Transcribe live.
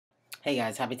Hey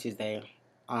guys, happy Tuesday.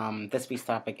 This week's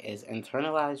topic is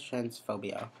internalized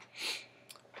transphobia.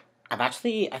 I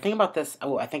think about this.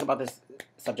 I think about this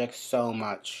subject so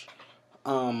much.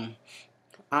 Um,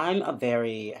 I'm a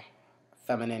very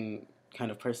feminine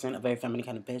kind of person, a very feminine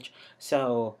kind of bitch.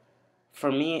 So,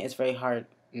 for me, it's very hard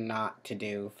not to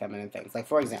do feminine things. Like,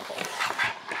 for example,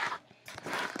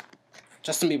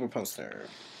 Justin Bieber poster.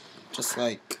 Just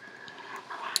like,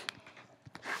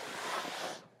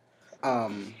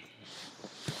 um,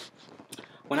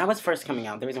 when I was first coming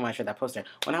out, the reason why I showed that poster,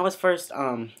 when I was first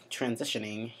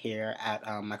transitioning here at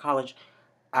my college,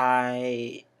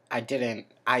 I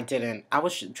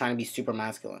was trying to be super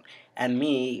masculine, and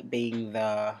me being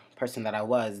the person that I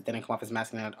was didn't come off as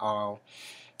masculine at all,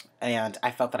 and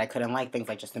I felt that I couldn't like things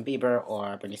like Justin Bieber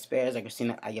or Britney Spears, like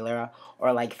Christina Aguilera,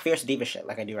 or like fierce diva shit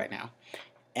like I do right now.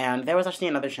 And there was actually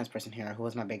another trans person here who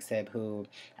was my big sib who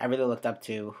I really looked up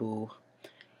to, who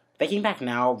thinking back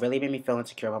now really made me feel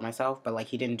insecure about myself, but like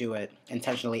he didn't do it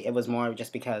intentionally. It was more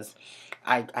just because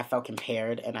I felt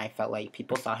compared, and I felt like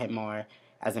people saw him more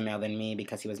as a male than me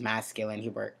because he was masculine, he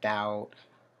worked out,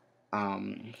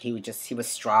 he was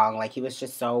strong, like he was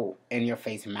just so in your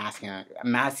face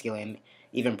masculine,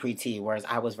 even pre-T, whereas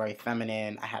I was very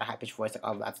feminine, I had a high pitched voice, like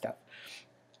all of that stuff.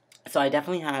 So I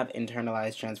definitely have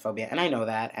internalized transphobia, and I know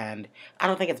that, and I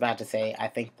don't think it's bad to say. I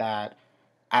think that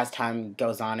as time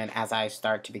goes on and as I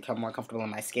start to become more comfortable in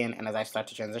my skin and as I start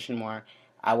to transition more,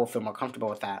 I will feel more comfortable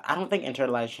with that. I don't think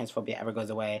internalized transphobia ever goes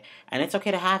away, and it's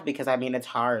okay to have, because I mean it's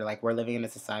hard. Like, we're living in a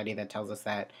society that tells us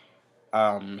that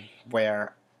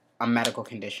we're a medical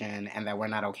condition and that we're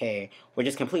not okay, which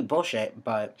is complete bullshit.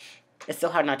 But it's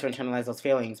still hard not to internalize those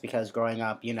feelings, because growing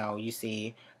up, you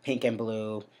see pink and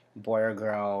blue, boy or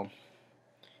girl.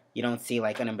 You don't see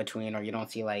like an in between, or you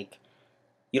don't see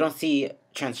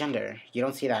transgender. You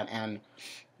don't see that. And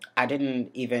I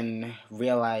didn't even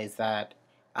realize that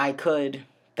I could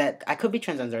be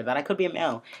transgender, that I could be a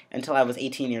male, until I was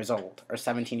 18 years old or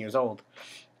 17 years old.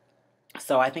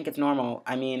 So I think it's normal.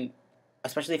 I mean,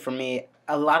 especially for me,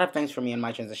 a lot of things for me in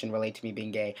my transition relate to me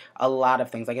being gay. A lot of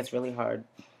things. Like, it's really hard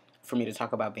for me to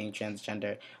talk about being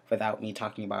transgender without me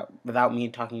talking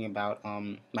about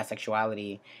my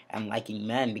sexuality and liking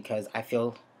men, because I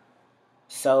feel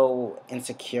so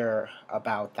insecure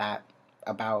about that,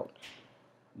 about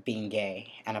being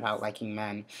gay and about liking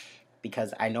men,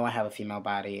 because I know I have a female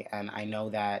body, and I know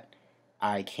that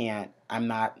I'm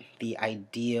not the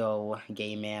ideal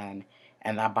gay man,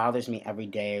 and that bothers me every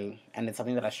day, and it's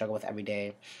something that I struggle with every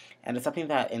day, and it's something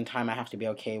that in time I have to be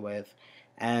okay with.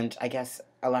 And I guess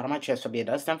a lot of my transphobia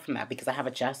does stem from that, because I have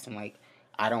a chest, and like,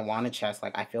 I don't want a chest.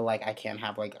 Like, I feel like I can't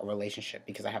have like a relationship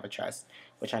because I have a chest,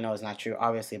 which I know is not true,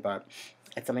 obviously, but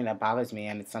it's something that bothers me,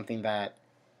 and it's something that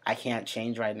I can't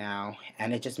change right now,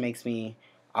 and it just makes me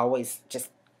always just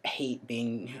hate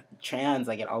being trans.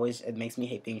 Like, it makes me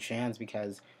hate being trans,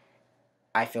 because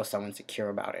I feel so insecure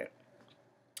about it.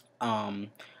 Um,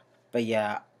 but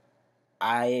yeah,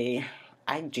 I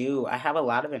I have a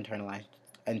lot of internalized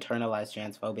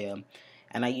transphobia,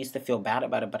 and I used to feel bad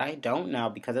about it, but I don't now,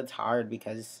 because it's hard,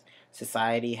 because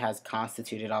society has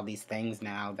constituted all these things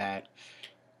now that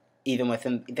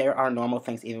there are normal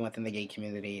things even within the gay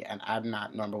community, and I'm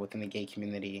not normal within the gay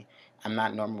community. I'm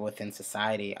not normal within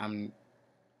society.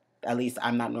 At least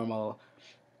I'm not normal.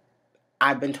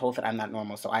 I've been told that I'm not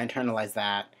normal, so I internalize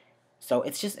that. So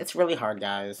it's really hard,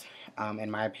 guys.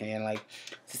 In my opinion, like,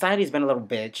 society's been a little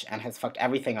bitch and has fucked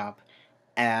everything up,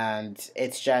 and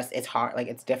it's hard, like,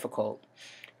 it's difficult.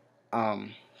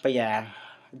 Um, but yeah,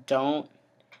 don't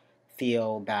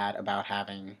feel bad about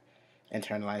having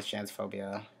internalized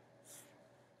transphobia.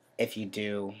 If you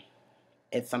do,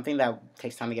 it's something that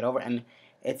takes time to get over, and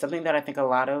it's something that I think a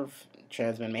lot of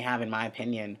trans men may have, in my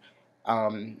opinion.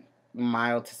 Um,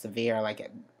 Mild to severe,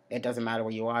 like, it doesn't matter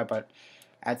where you are, but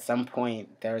at some point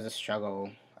there's a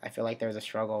struggle. I feel like there's a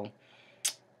struggle,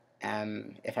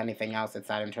 and if anything else, it's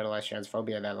that internalized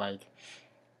transphobia that, like,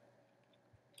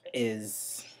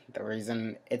 is the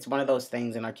reason. It's one of those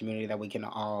things in our community that we can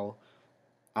all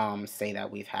say that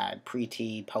we've had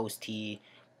pre-T, post-T,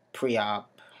 pre-op,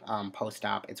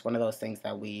 post-op. It's one of those things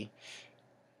that we,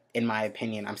 in my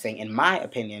opinion, I'm saying in my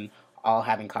opinion, all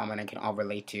have in common and can all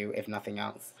relate to, if nothing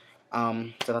else.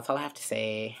 So that's all I have to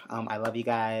say. I love you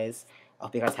guys. I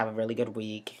hope you guys have a really good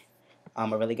week.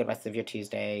 A really good rest of your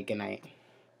Tuesday. Good night.